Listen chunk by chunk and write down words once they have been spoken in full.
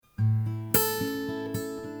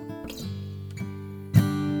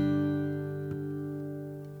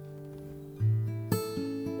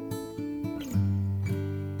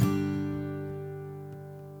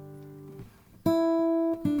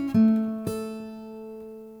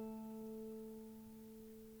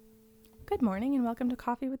Good morning and welcome to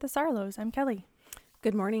Coffee with the Sarlos. I'm Kelly.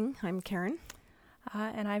 Good morning. I'm Karen.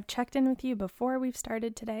 And I've checked in with you before we've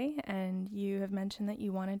started today, and you have mentioned that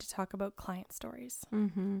you wanted to talk about client stories.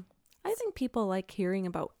 Mm-hmm. I think people like hearing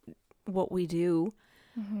about what we do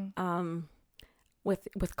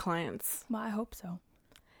with clients. Well, I hope so.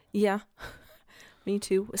 Yeah, me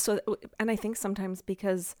too. So, and I think sometimes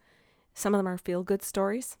because some of them are feel-good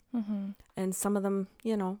stories, and some of them,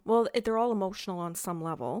 they're all emotional on some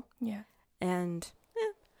level. Yeah. And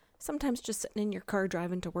sometimes just sitting in your car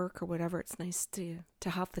driving to work or whatever, it's nice to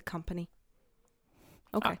have the company.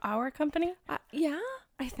 Okay. Our company? Yeah,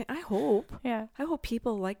 I hope. Yeah. I hope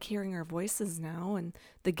people like hearing our voices now and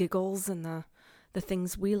the giggles and the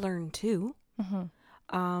things we learn too.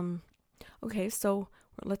 Okay, so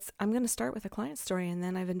I'm going to start with a client story, and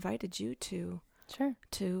then I've invited you to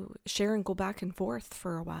share and go back and forth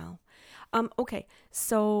for a while. Okay,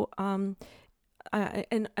 so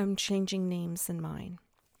and I'm changing names in mine.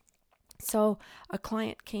 So a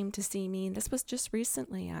client came to see me, and this was just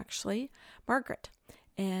recently actually, Margaret.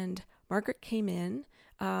 And Margaret came in.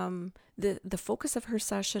 The focus of her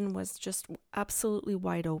session was just absolutely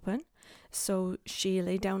wide open. So she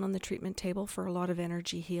lay down on the treatment table for a lot of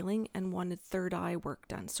energy healing and wanted third eye work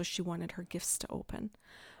done. So she wanted her gifts to open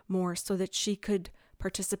more so that she could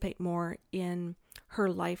participate more in her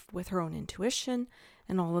life with her own intuition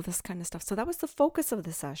and all of this kind of stuff. So that was the focus of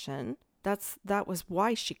the session. That was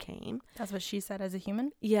why she came. That's what she said as a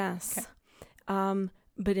human? Yes. Okay.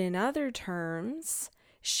 But in other terms,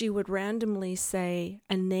 she would randomly say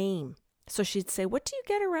a name. So she'd say, "What do you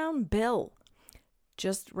get around Bill?"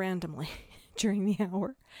 Just randomly during the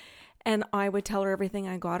hour. And I would tell her everything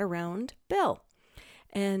I got around Bill.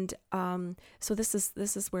 And so this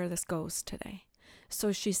is where this goes today.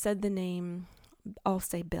 So she said the name, I'll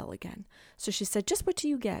say Bill again. So she said, "Just what do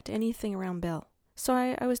you get? Anything around Bill?" So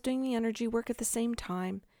I was doing the energy work at the same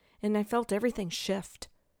time, and I felt everything shift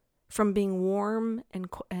from being warm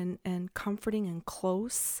and comforting and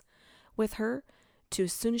close with her to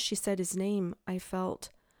as soon as she said his name, I felt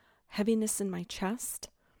heaviness in my chest,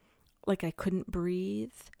 like I couldn't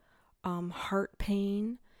breathe, heart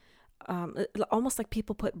pain, almost like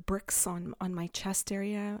people put bricks on my chest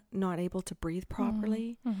area, not able to breathe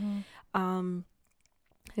properly.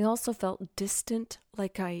 I also felt distant,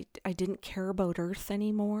 like I didn't care about Earth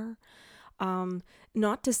anymore.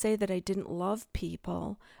 Not to say that I didn't love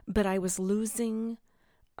people, but I was losing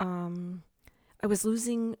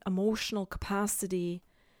emotional capacity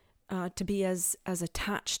to be as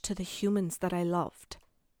attached to the humans that I loved.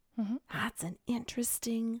 That's an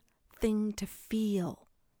interesting thing to feel.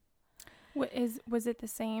 Was it the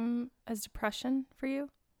same as depression for you?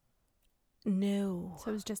 No. So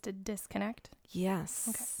it was just a disconnect? Yes.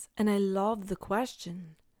 Okay. And I love the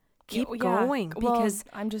question. Keep Yeah. going, because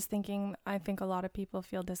I'm just thinking, I think a lot of people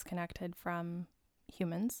feel disconnected from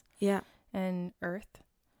humans and Earth.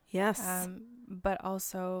 Yes. But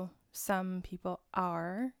also some people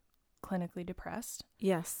are clinically depressed.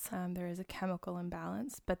 Yes. There is a chemical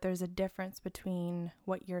imbalance, but there's a difference between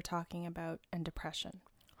what you're talking about and depression.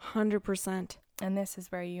 100%. And this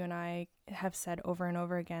is where you and I have said over and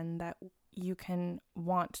over again that you can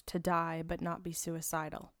want to die but not be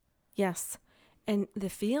suicidal. Yes. And the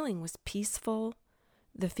feeling was peaceful.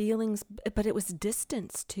 But it was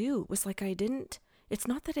distance too. It was like it's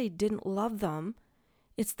not that I didn't love them.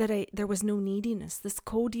 It's that there was no neediness. This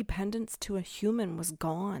codependence to a human was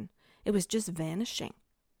gone. It was just vanishing.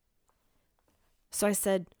 So I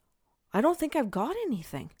said, "I don't think I've got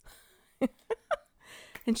anything."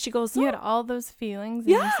 And she goes, You had all those feelings,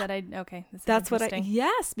 and you said, "Okay, this is that's interesting."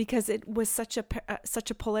 Yes, because it was such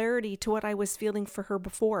a polarity to what I was feeling for her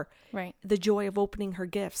before. Right. The joy of opening her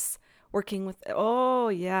gifts, working with, oh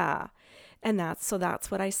yeah. And that's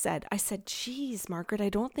what I said. I said, "Geez, Margaret, I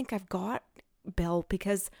don't think I've got Bill,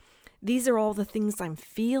 because these are all the things I'm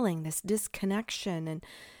feeling, this disconnection and,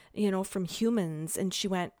 from humans." And she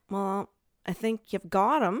went, "Well, I think you've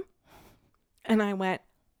got him." And I went,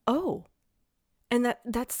 "Oh." And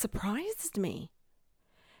that surprised me.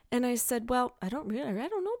 And I said, "Well, I don't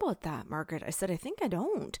know about that, Margaret." I said, "I think I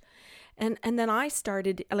don't." And then I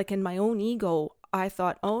started, like, in my own ego, I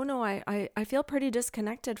thought, "Oh no, I feel pretty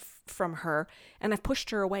disconnected from her, and I've pushed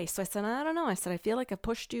her away." So I said, "I don't know." I said, "I feel like I've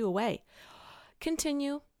pushed you away."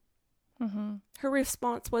 Continue. Her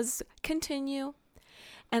response was, "Continue."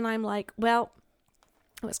 And I'm like, well,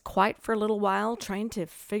 I was quiet for a little while trying to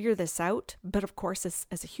figure this out, but of course as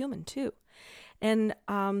a human too. And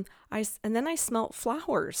then I smelt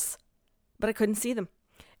flowers, but I couldn't see them.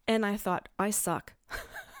 And I thought, I suck.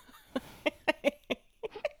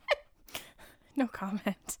 No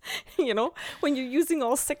comment. when you're using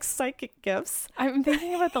all 6 psychic gifts. I'm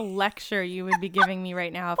thinking about the lecture you would be giving me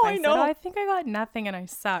right now if I said, know. I think I got nothing and I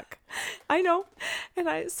suck. I know. And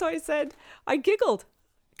I said, I giggled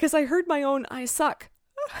because I heard my own, I suck.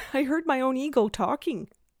 I heard my own ego talking,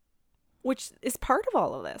 which is part of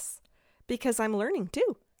all of this because I'm learning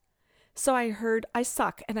too. So I heard I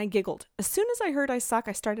suck and I giggled. As soon as I heard I suck,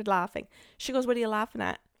 I started laughing. She goes, what are you laughing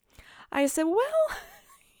at? I said, well,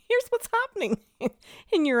 here's what's happening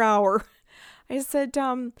in your hour. I said,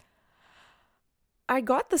 I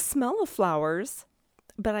got the smell of flowers,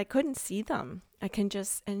 but I couldn't see them.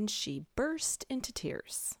 And she burst into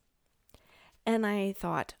tears. And I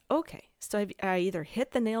thought, okay, so I either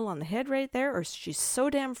hit the nail on the head right there or she's so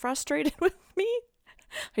damn frustrated with me.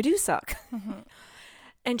 I do suck. Mm-hmm.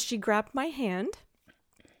 And she grabbed my hand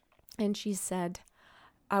and she said,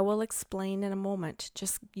 I will explain in a moment.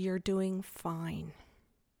 Just, you're doing fine.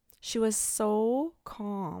 She was so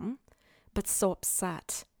calm, but so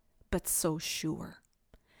upset, but so sure.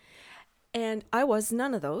 And I was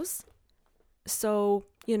none of those. So,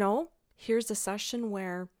 here's a session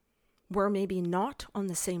where we're maybe not on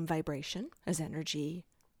the same vibration as energy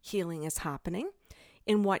healing is happening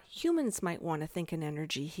in what humans might want to think an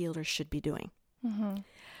energy healer should be doing. Mm-hmm.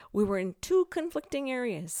 We were in 2 conflicting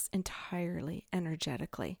areas entirely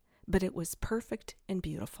energetically, but it was perfect and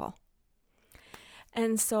beautiful.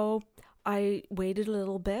 And so I waited a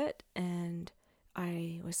little bit and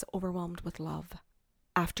I was overwhelmed with love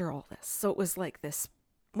after all this. So it was like this,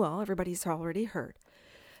 well, everybody's already heard.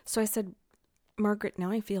 So I said, Margaret, now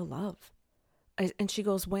I feel love. And she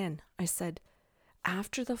goes, when? I said,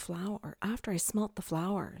 after I smelt the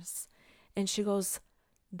flowers. And she goes,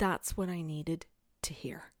 that's what I needed to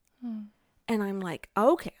hear. And I'm like,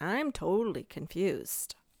 okay, I'm totally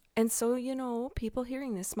confused. And so, people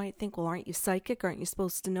hearing this might think, well, aren't you psychic? Aren't you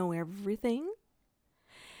supposed to know everything?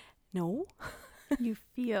 No. You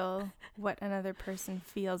feel what another person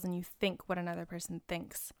feels and you think what another person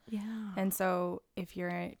thinks. Yeah. And so if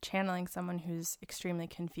you're channeling someone who's extremely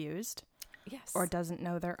confused, yes, or doesn't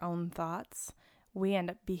know their own thoughts, we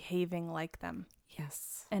end up behaving like them.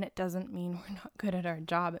 Yes. And it doesn't mean we're not good at our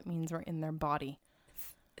job. It means we're in their body.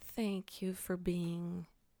 Thank you for being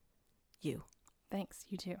you. Thanks,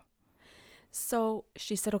 you too. So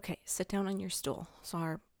she said, okay, sit down on your stool. So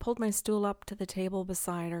I pulled my stool up to the table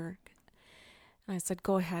beside her. And I said,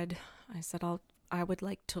 go ahead. I said, I would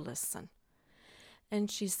like to listen.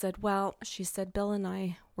 And she said, Bill and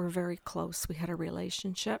I were very close. We had a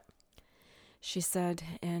relationship. She said,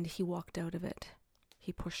 and he walked out of it.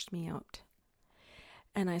 He pushed me out.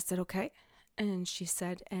 And I said, okay. And she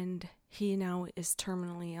said, and he now is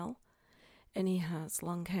terminally ill. And he has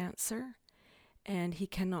lung cancer. And he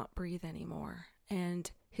cannot breathe anymore.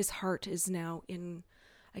 And his heart is now in,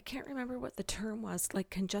 I can't remember what the term was, like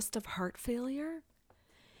congestive heart failure.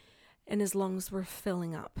 And his lungs were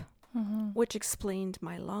filling up, which explained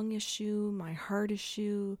my lung issue, my heart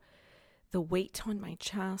issue, the weight on my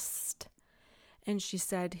chest. And she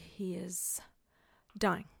said he is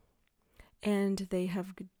dying. And they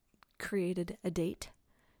have created a date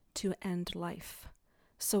to end life.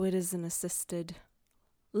 So it is an assisted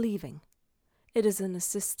leaving. It is an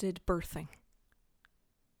assisted birthing.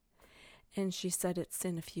 And she said it's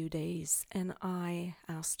in a few days. And I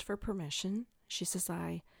asked for permission. She says,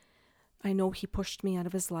 I know he pushed me out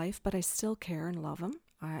of his life, but I still care and love him.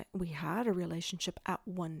 We had a relationship at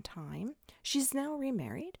one time. She's now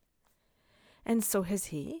remarried. And so has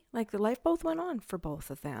he. Like, the life both went on for both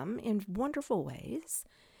of them in wonderful ways.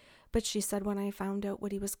 But she said when I found out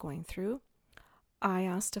what he was going through, I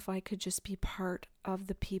asked if I could just be part of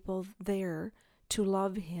the people there to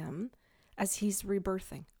love him as he's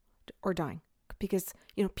rebirthing or dying. Because,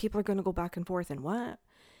 people are going to go back and forth and what?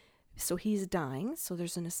 So he's dying. So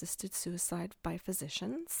there's an assisted suicide by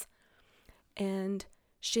physicians. And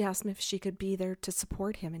she asked me if she could be there to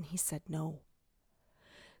support him. And he said no.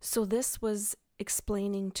 So this was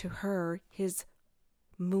explaining to her his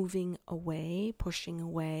moving away, pushing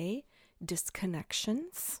away,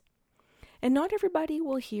 disconnections. And not everybody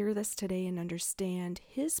will hear this today and understand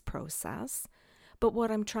his process. But what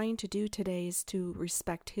I'm trying to do today is to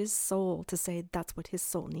respect his soul, to say that's what his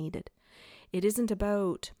soul needed. It isn't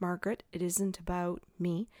about Margaret. It isn't about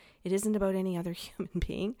me. It isn't about any other human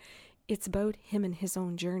being. It's about him and his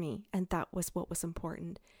own journey. And that was what was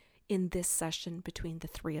important in this session between the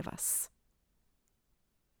 3 of us.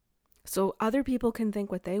 So other people can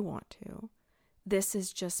think what they want to. This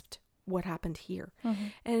is just what happened here. Mm-hmm.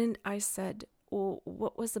 And I said, well,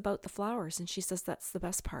 what was about the flowers? And she says, that's the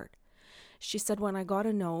best part. She said, when I got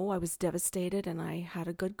a no, I was devastated and I had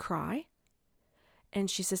a good cry. And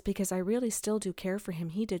she says, because I really still do care for him.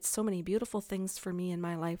 He did so many beautiful things for me in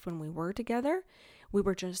my life when we were together. We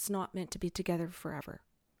were just not meant to be together forever.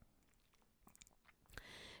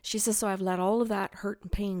 She says, so I've let all of that hurt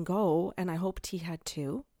and pain go, and I hoped he had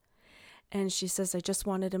too. And she says, I just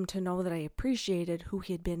wanted him to know that I appreciated who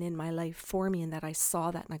he had been in my life for me and that I saw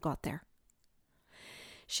that and I got there.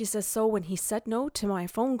 She says, so when he said no to my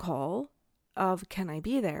phone call of, can I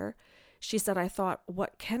be there? She said, I thought,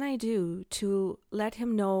 what can I do to let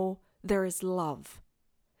him know there is love,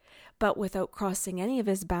 but without crossing any of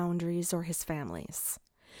his boundaries or his family's?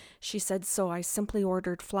 She said, so I simply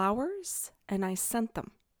ordered flowers and I sent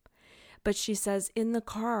them. But she says, in the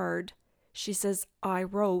card, she says, I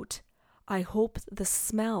wrote, I hope the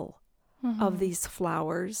smell of these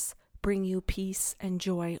flowers bring you peace and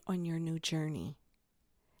joy on your new journey,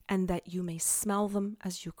 and that you may smell them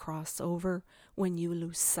as you cross over when you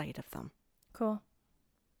lose sight of them. Cool.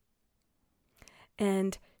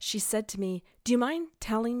 And she said to me, do you mind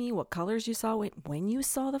telling me what colors you saw when you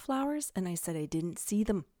saw the flowers? And I said, I didn't see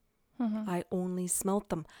them. I only smelt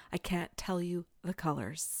them. I can't tell you the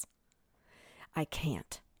colors. I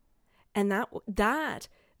can't. And that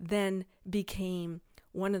then became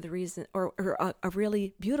one of the reasons, or a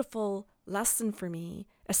really beautiful lesson for me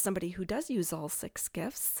as somebody who does use all 6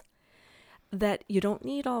 gifts, that you don't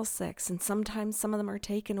need all 6. And sometimes some of them are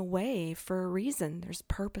taken away for a reason. There's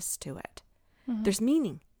purpose to it. There's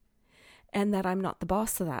meaning. And that I'm not the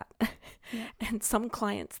boss of that. Yeah. And some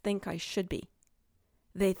clients think I should be.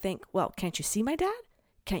 They think, well, can't you see my dad?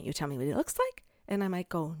 Can't you tell me what he looks like? And I might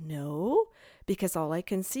go, no, because all I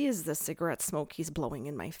can see is the cigarette smoke he's blowing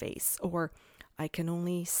in my face. Or I can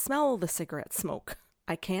only smell the cigarette smoke.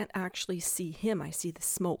 I can't actually see him. I see the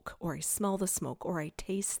smoke, or I smell the smoke, or I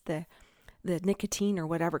taste the nicotine or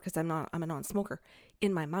whatever, because I'm a non-smoker,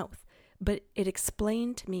 in my mouth. But it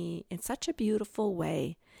explained to me in such a beautiful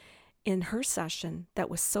way in her session that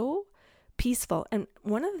was so peaceful. And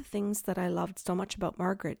one of the things that I loved so much about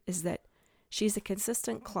Margaret is that she's a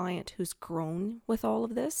consistent client who's grown with all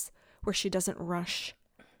of this, where she doesn't rush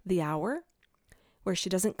the hour, where she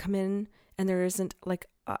doesn't come in and there isn't like,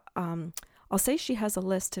 I'll say she has a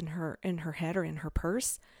list in her head or in her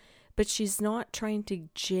purse, but she's not trying to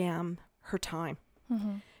jam her time.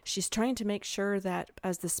 She's trying to make sure that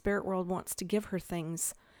as the spirit world wants to give her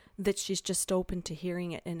things, that she's just open to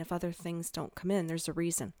hearing it. And if other things don't come in, there's a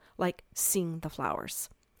reason, like seeing the flowers.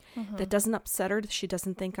 That doesn't upset her. She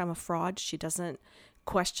doesn't think I'm a fraud. She doesn't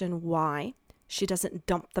question why. She doesn't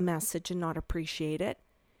dump the message and not appreciate it.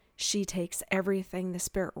 She takes everything the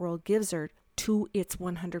spirit world gives her to its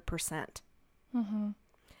 100%. And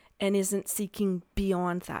isn't seeking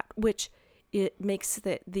beyond that, which it makes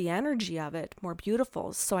the energy of it more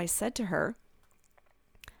beautiful. So I said to her,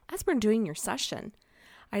 as we're doing your session,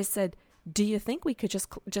 I said, do you think we could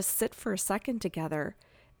just sit for a second together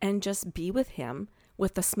and just be with him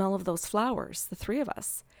with the smell of those flowers, the 3 of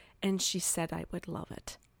us? And she said, I would love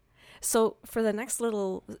it. So for the next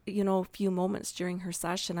little, few moments during her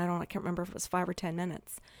session, I can't remember if it was 5 or 10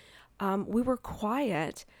 minutes, we were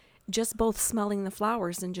quiet, just both smelling the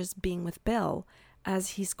flowers and just being with Bill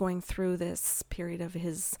as he's going through this period of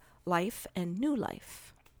his life and new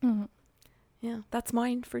life. Yeah, that's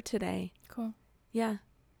mine for today. Cool. Yeah.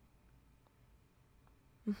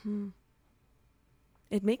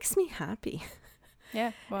 It makes me happy.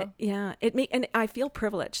 Yeah. Well. Yeah. And I feel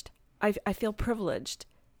privileged. I feel privileged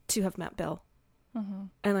to have met Bill.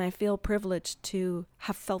 And I feel privileged to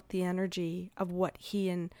have felt the energy of what he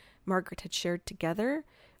and Margaret had shared together,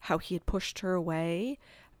 how he had pushed her away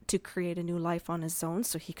to create a new life on his own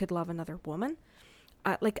so he could love another woman.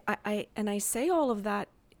 I say all of that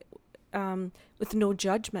with no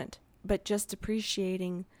judgment, but just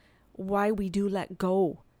appreciating why we do let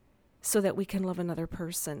go so that we can love another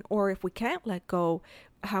person. Or if we can't let go,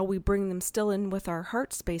 how we bring them still in with our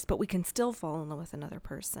heart space, but we can still fall in love with another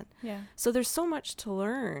person. Yeah. So there's so much to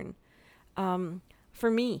learn for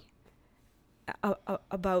me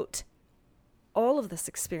about all of this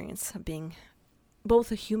experience of being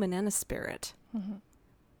both a human and a spirit.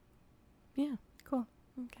 Yeah. Cool.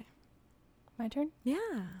 Okay. My turn?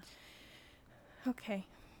 Yeah. Okay.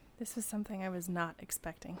 This was something I was not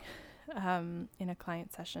expecting. In a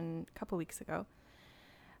client session a couple weeks ago,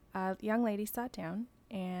 a young lady sat down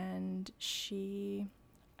and she,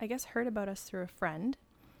 I guess, heard about us through a friend,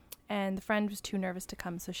 and the friend was too nervous to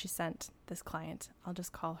come, so she sent this client, I'll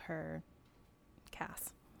just call her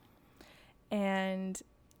Cass, and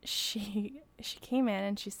she came in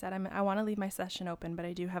and she said, I want to leave my session open, but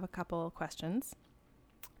I do have a couple questions,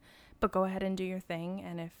 but go ahead and do your thing.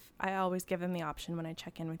 And if I always give them the option when I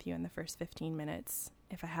check in with you in the first 15 minutes,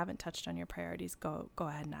 if I haven't touched on your priorities, go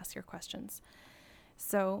ahead and ask your questions.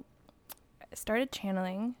 So I started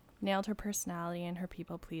channeling, nailed her personality and her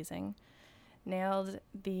people pleasing, nailed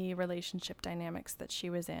the relationship dynamics that she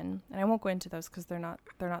was in. And I won't go into those because they're not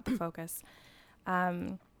the focus.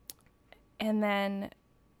 And then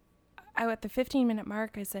at the 15-minute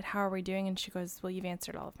mark, I said, how are we doing? And she goes, well, you've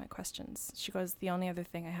answered all of my questions. She goes, the only other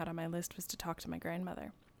thing I had on my list was to talk to my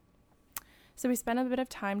grandmother. So we spent a bit of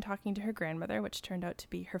time talking to her grandmother, which turned out to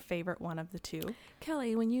be her favorite one of the two.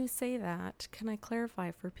 Kelly, when you say that, can I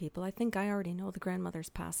clarify for people? I think I already know the grandmother's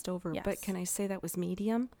passed over, Yes. but can I say that was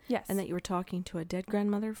medium? Yes. And that you were talking to a dead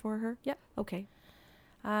grandmother for her? Yep. Okay.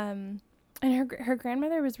 And her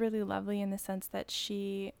grandmother was really lovely in the sense that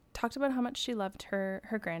she talked about how much she loved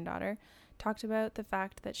her granddaughter, talked about the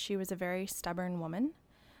fact that she was a very stubborn woman,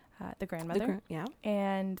 the grandmother,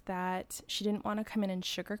 and that she didn't want to come in and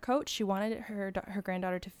sugarcoat. She wanted her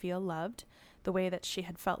granddaughter to feel loved the way that she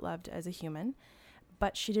had felt loved as a human,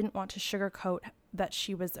 but she didn't want to sugarcoat that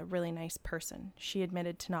she was a really nice person. She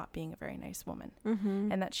admitted to not being a very nice woman,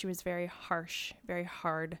 and that she was very harsh, very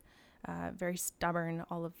hard, very stubborn,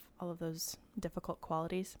 all of those difficult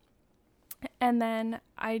qualities. And then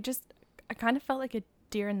I kind of felt like a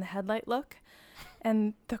deer in the headlight look,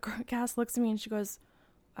 and the gas looks at me and she goes,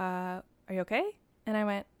 are you okay? And I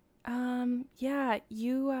went, yeah,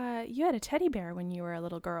 you had a teddy bear when you were a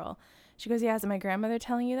little girl. She goes, yeah, is my grandmother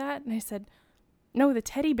telling you that? And I said, no, the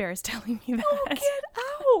teddy bear is telling me that. Oh, get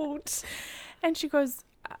out. And she goes,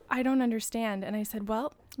 I don't understand. And I said,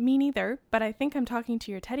 well, me neither, but I think I'm talking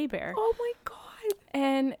to your teddy bear. Oh my God.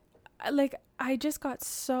 And I just got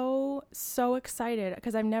so excited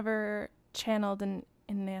because I've never channeled an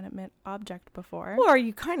inanimate object before. Well, are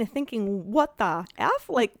you kind of thinking, what the F?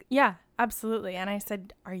 Like, yeah, absolutely. And I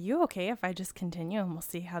said, are you okay if I just continue and we'll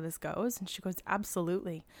see how this goes? And she goes,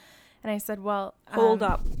 absolutely. And I said, well, hold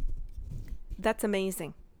up. That's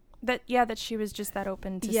amazing. That she was just that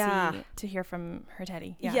open to hear from her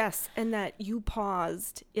teddy. Yeah. Yes. And that you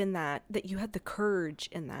paused in that you had the courage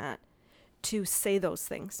in that to say those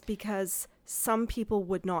things, because some people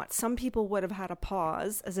would not. Some people would have had a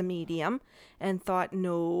pause as a medium and thought,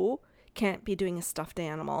 no, can't be doing a stuffed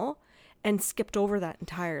animal, and skipped over that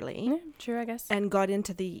entirely. Yeah, true, I guess. And got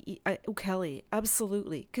into the, Kelly,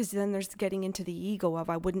 absolutely. Because then there's getting into the ego of,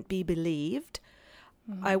 I wouldn't be believed.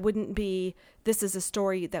 I wouldn't be, this is a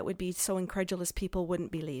story that would be so incredulous people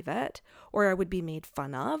wouldn't believe it, or I would be made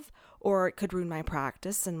fun of, or it could ruin my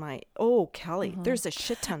practice and Kelly, there's a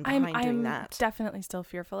shit ton behind doing that. I'm definitely still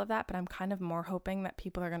fearful of that, but I'm kind of more hoping that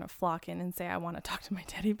people are going to flock in and say, I want to talk to my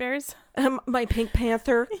teddy bears. My Pink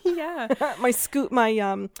Panther. Yeah.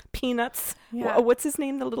 my Peanuts. Yeah. What's his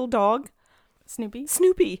name? The little dog? Snoopy.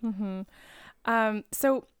 So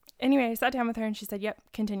anyway, I sat down with her and she said, yep,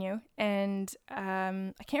 continue. And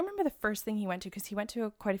I can't remember the first thing he went to because he went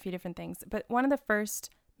to quite a few different things. But one of the first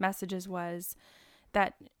messages was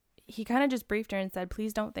that he kind of just briefed her and said,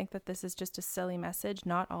 please don't think that this is just a silly message.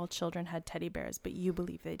 Not all children had teddy bears, but you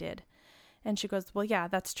believe they did. And she goes, well, yeah,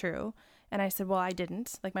 that's true. And I said, well, I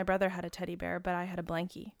didn't. Like, my brother had a teddy bear, but I had a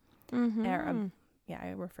blankie.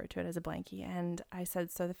 I refer to it as a blankie. And I said,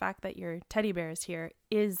 so the fact that your teddy bear is here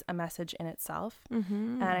is a message in itself.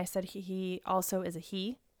 And I said, he also is a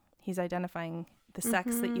he. He's identifying the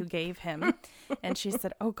sex that you gave him. And she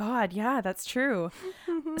said, oh God, yeah, that's true.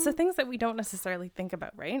 So things that we don't necessarily think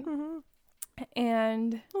about, right?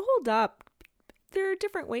 And well, hold up. There are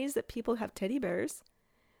different ways that people have teddy bears.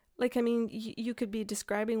 Like, I mean, you could be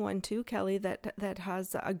describing one too, Kelly, that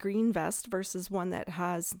has a green vest versus one that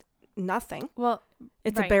has nothing. Well,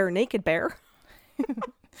 it's a bare naked bear.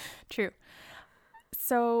 True.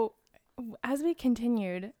 So as we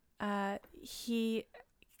continued, he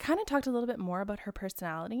kind of talked a little bit more about her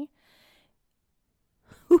personality.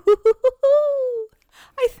 I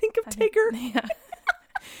think of Tigger. Yeah.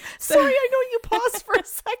 Sorry, I know you paused for a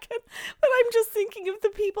second, but I'm just thinking of the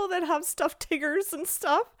people that have stuffed Tiggers and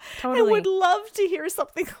stuff. Totally. And would love to hear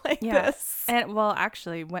something like this. And well,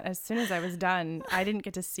 actually, as soon as I was done, I didn't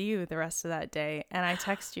get to see you the rest of that day. And I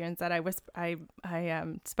texted you and said, I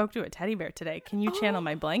spoke to a teddy bear today. Can you channel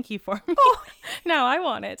my blankie for me? No, I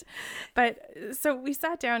want it. But so we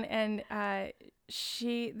sat down and the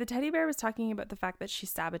teddy bear was talking about the fact that she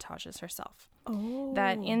sabotages herself.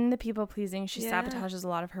 That in the people pleasing, she sabotages a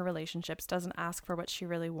lot of her relationships, doesn't ask for what she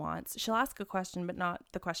really wants. She'll ask a question, but not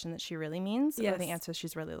the question that she really means or the answer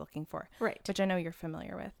she's really looking for. Right. Which I know you're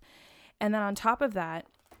familiar with. And then on top of that,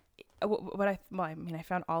 I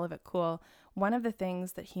found all of it cool. One of the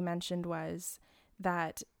things that he mentioned was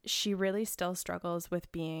that she really still struggles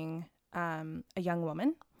with being a young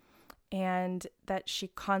woman, and that she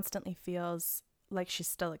constantly feels like she's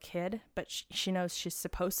still a kid, but she knows she's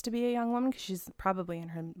supposed to be a young woman because she's probably in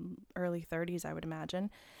her early 30s, I would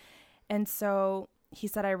imagine. And so he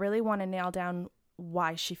said, I really want to nail down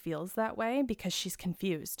why she feels that way because she's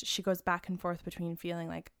confused. She goes back and forth between feeling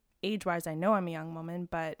like age-wise, I know I'm a young woman,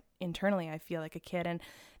 but internally I feel like a kid. And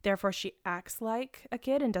therefore she acts like a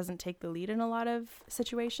kid and doesn't take the lead in a lot of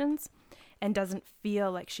situations and doesn't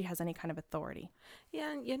feel like she has any kind of authority.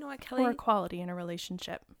 Yeah, and you know what, Kelly? Or equality in a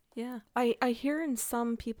relationship. Yeah. I hear in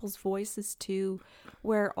some people's voices too,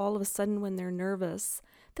 where all of a sudden when they're nervous,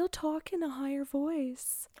 they'll talk in a higher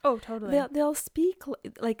voice. Oh, totally. They'll speak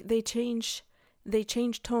like they change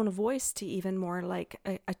tone of voice to even more like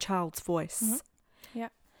a child's voice. Mm-hmm. Yeah.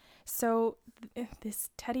 So this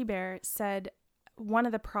teddy bear said one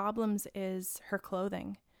of the problems is her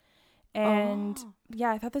clothing. And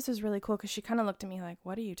yeah, I thought this was really cool because she kind of looked at me like,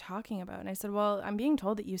 what are you talking about? And I said, well, I'm being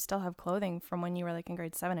told that you still have clothing from when you were like in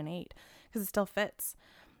grade 7 and 8 because it still fits.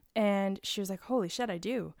 And she was like, holy shit, I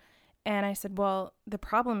do. And I said, well, the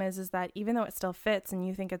problem is that even though it still fits and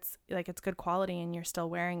you think it's like it's good quality and you're still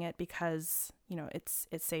wearing it because, you know, it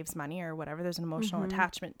saves money or whatever, there's an emotional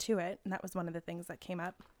attachment to it. And that was one of the things that came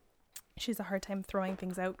up. She has a hard time throwing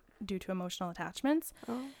things out due to emotional attachments.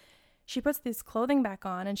 Oh. She puts this clothing back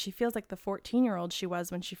on and she feels like the 14-year-old she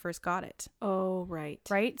was when she first got it. Oh, right.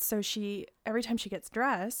 Right? So every time she gets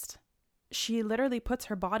dressed, she literally puts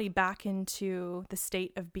her body back into the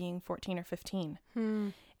state of being 14 or 15.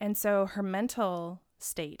 And so her mental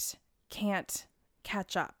state can't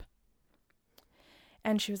catch up.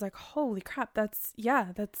 And she was like, holy crap, that's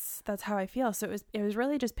how I feel. So it was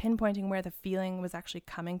really just pinpointing where the feeling was actually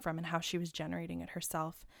coming from and how she was generating it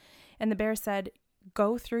herself. And the bear said,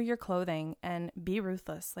 go through your clothing and be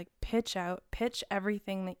ruthless. Like pitch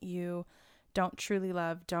everything that you don't truly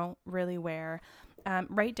love, don't really wear,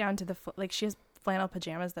 right down to like she has flannel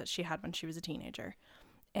pajamas that she had when she was a teenager.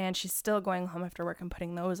 And she's still going home after work and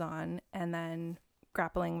putting those on and then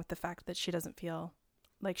grappling with the fact that she doesn't feel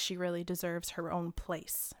like she really deserves her own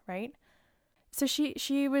place, right? So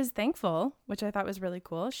she was thankful, which I thought was really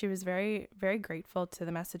cool. She was very, very grateful to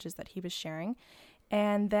the messages that he was sharing.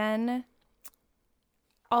 And then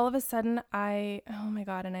all of a sudden oh my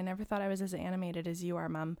God, and I never thought I was as animated as you are,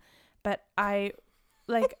 Mom. But and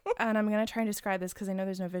I'm going to try and describe this because I know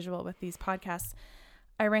there's no visual with these podcasts.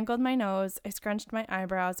 I wrinkled my nose, I scrunched my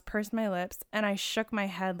eyebrows, pursed my lips, and I shook my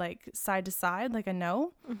head like side to side like a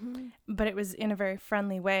no. Mm-hmm. But it was in a very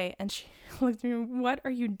friendly way. And she looked at me, what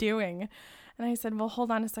are you doing? And I said, well,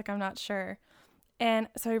 hold on a sec, I'm not sure. And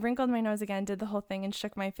so I wrinkled my nose again, did the whole thing and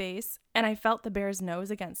shook my face. And I felt the bear's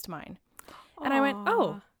nose against mine. And I went,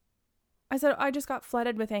 oh. I said, I just got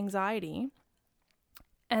flooded with anxiety.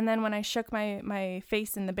 And then when I shook my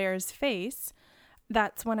face in the bear's face,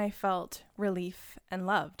 that's when I felt relief and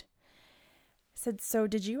loved. I said, so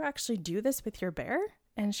did you actually do this with your bear?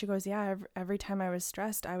 And she goes, yeah, every time I was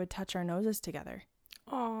stressed, I would touch our noses together.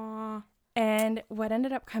 Aww. And what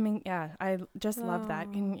ended up coming, I just love that.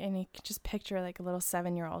 And you can just picture like a little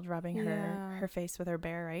 7-year-old rubbing her face with her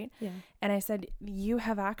bear, right? Yeah. And I said, you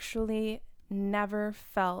have actually never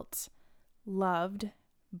felt loved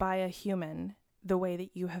by a human the way that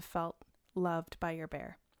you have felt loved by your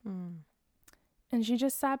bear. Mm. And she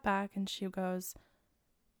just sat back and she goes,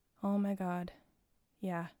 oh my God,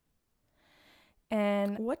 yeah.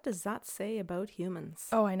 And what does that say about humans?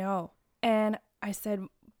 Oh, I know. And I said,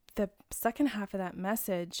 the second half of that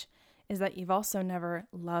message is that you've also never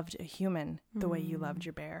loved a human the way you loved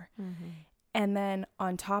your bear. Mm-hmm. And then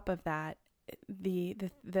on top of that, the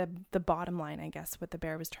bottom line, I guess, what the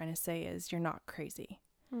bear was trying to say is you're not crazy.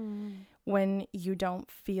 When you don't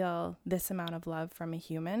feel this amount of love from a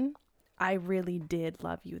human, I really did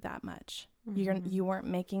love you that much. You weren't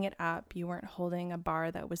making it up. You weren't holding a bar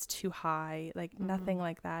that was too high, like nothing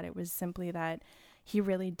like that. It was simply that he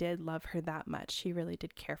really did love her that much. He really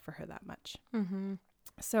did care for her that much. Mm-hmm.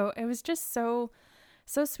 So it was just so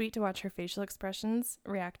sweet to watch her facial expressions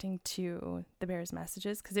reacting to the bear's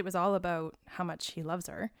messages because it was all about how much he loves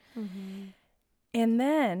her. Mm-hmm. And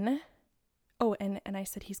then, and I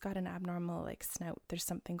said, he's got an abnormal like snout. There's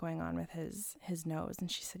something going on with his nose.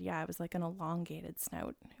 And she said, yeah, it was like an elongated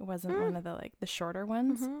snout. It wasn't one of the shorter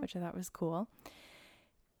ones, which I thought was cool.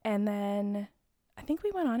 And then I think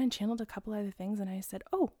we went on and channeled a couple other things. And I said,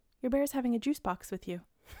 oh, your bear's having a juice box with you.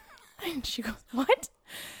 And she goes, what?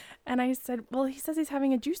 And I said, well, he says he's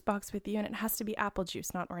having a juice box with you and it has to be apple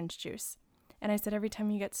juice, not orange juice. And I said, every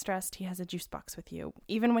time you get stressed, he has a juice box with you.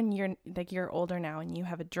 Even when you're older now and you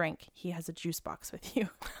have a drink, he has a juice box with you.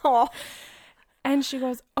 Oh. And she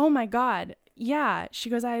goes, oh my God. Yeah.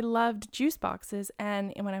 She goes, I loved juice boxes.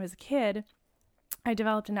 And when I was a kid, I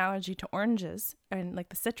developed an allergy to oranges and like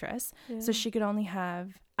the citrus. So she could only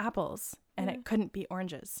have apples and it couldn't be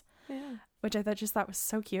oranges. Yeah. Which I thought was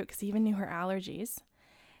so cute because he even knew her allergies.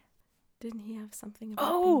 Didn't he have something about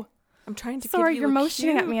Oh, I'm trying to sorry, give you you're a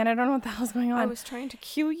motioning cue. at me and I don't know what the hell's going on. I was trying to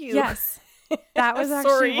cue you. Yes. That was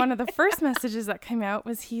actually Sorry. one of the first messages that came out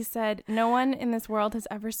was he said, no one in this world has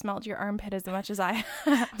ever smelled your armpit as much as I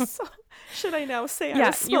have. So, should I now say I Yeah,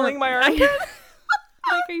 was smelling my you're- armpit?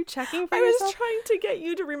 Like, are you checking for I yourself? was trying to get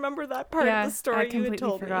you to remember that part of the story I you completely had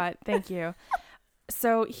told forgot. Thank you.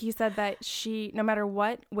 So he said that she, no matter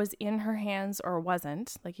what was in her hands or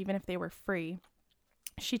wasn't, like even if they were free,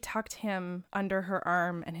 she tucked him under her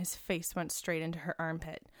arm and his face went straight into her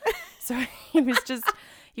armpit. So he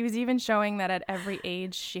was even showing that at every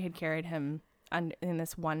age she had carried him in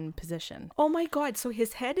this one position. Oh my God. So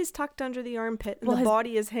his head is tucked under the armpit and Well, the his-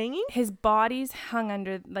 body is hanging? His body's hung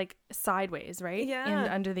under, like, sideways, right? Yeah. And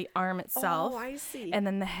under the arm itself. Oh, I see. And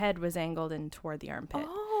then the head was angled in toward the armpit.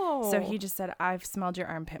 Oh. So he just said, I've smelled your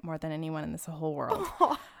armpit more than anyone in this whole world.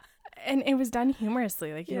 Oh. And it was done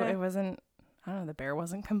humorously. Like, Yeah. it wasn't, I don't know, the bear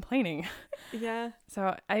wasn't complaining. Yeah.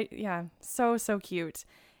 So so cute.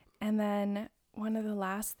 And then one of the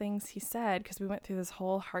last things he said, because we went through this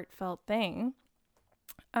whole heartfelt thing,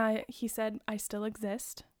 he said, I still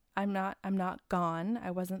exist. I'm not gone.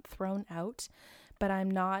 I wasn't thrown out, but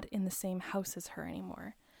I'm not in the same house as her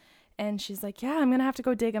anymore. And she's like, yeah, I'm going to have to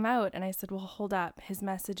go dig him out. And I said, well, hold up. His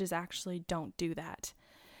message is actually don't do that.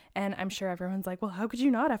 And I'm sure everyone's like, well, how could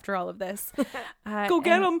you not after all of this? Go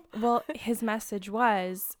get him. Well, his message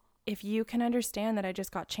was, if you can understand that I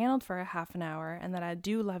just got channeled for a half an hour and that I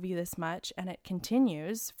do love you this much and it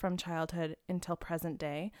continues from childhood until present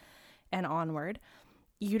day and onward,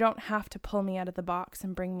 you don't have to pull me out of the box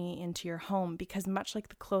and bring me into your home, because much like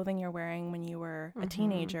the clothing you're wearing when you were a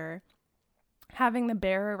teenager, having the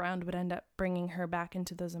bear around would end up bringing her back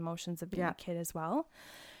into those emotions of being a kid as well.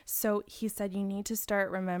 So he said, you need to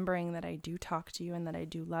start remembering that I do talk to you and that I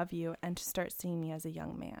do love you, and to start seeing me as a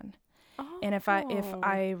young man. Oh. And if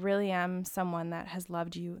I really am someone that has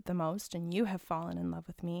loved you the most and you have fallen in love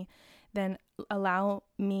with me, then allow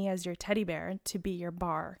me as your teddy bear to be your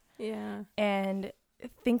bar. Yeah. And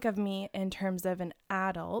think of me in terms of an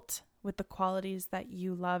adult with the qualities that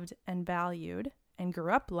you loved and valued and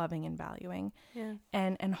grew up loving and valuing,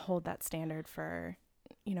 and hold that standard for,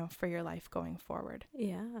 for your life going forward.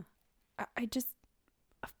 Yeah. I just,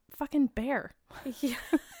 a fucking bear. Yeah.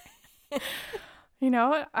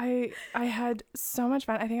 I had so much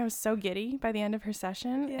fun. I think I was so giddy by the end of her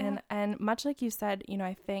session. Yeah. And much like you said,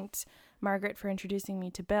 I thanked Margaret for introducing me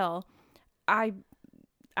to Bill. I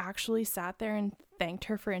actually sat there and thanked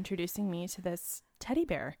her for introducing me to this teddy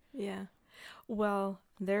bear. Yeah. Well,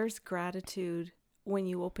 there's gratitude when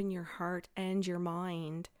you open your heart and your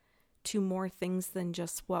mind to more things than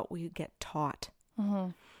just what we get taught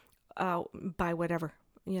by whatever,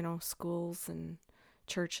 schools and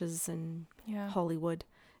churches and Hollywood.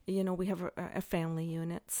 We have a family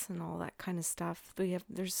units and all that kind of stuff. There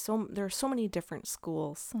are so many different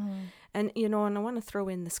schools. And and I want to throw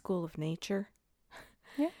in the school of nature.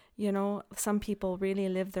 Some people really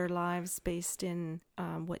live their lives based in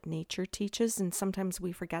what nature teaches, and sometimes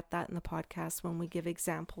we forget that in the podcast when we give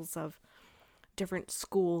examples of different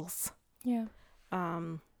schools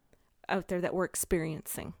out there that we're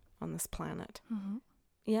experiencing on this planet.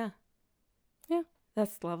 Yeah.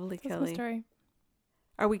 That's lovely, That's Kelly. my story.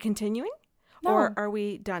 Are we continuing? No. Or are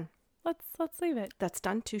we done? Let's leave it. That's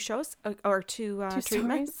done. 2 shows or two Two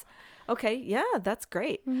treatments. stories. Okay, yeah, that's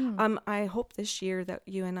great. I hope this year that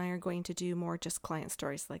you and I are going to do more just client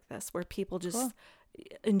stories like this, where people just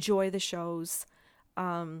enjoy the shows,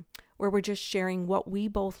 where we're just sharing what we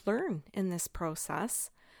both learn in this process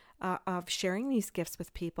of sharing these gifts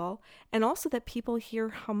with people, and also that people hear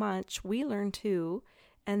how much we learn too,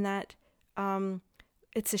 and that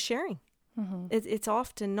it's a sharing. It's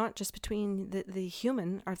often not just between the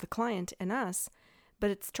human or the client and us, but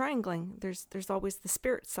it's triangling. There's always the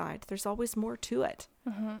spirit side. There's always more to it.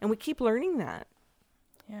 And we keep learning that.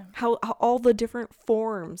 Yeah. How all the different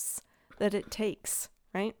forms that it takes,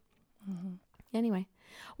 right? Anyway,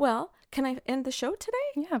 well, can I end the show today?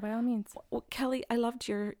 Yeah, by all means. Well, Kelly, I loved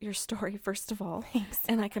your story, first of all. Thanks.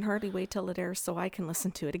 And I can hardly wait till it airs so I can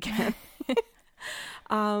listen to it again.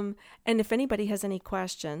 And if anybody has any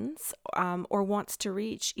questions or wants to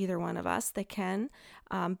reach either one of us, they can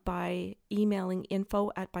by emailing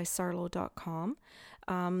info@bysarlo.com.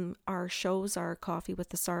 Our shows are Coffee with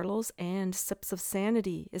the Sarlos and Sips of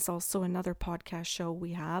Sanity is also another podcast show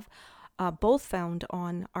we have, both found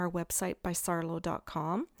on our website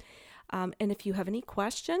bysarlo.com. And if you have any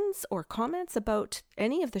questions or comments about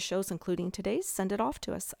any of the shows, including today's, send it off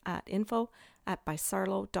to us at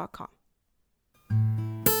info@bysarlo.com.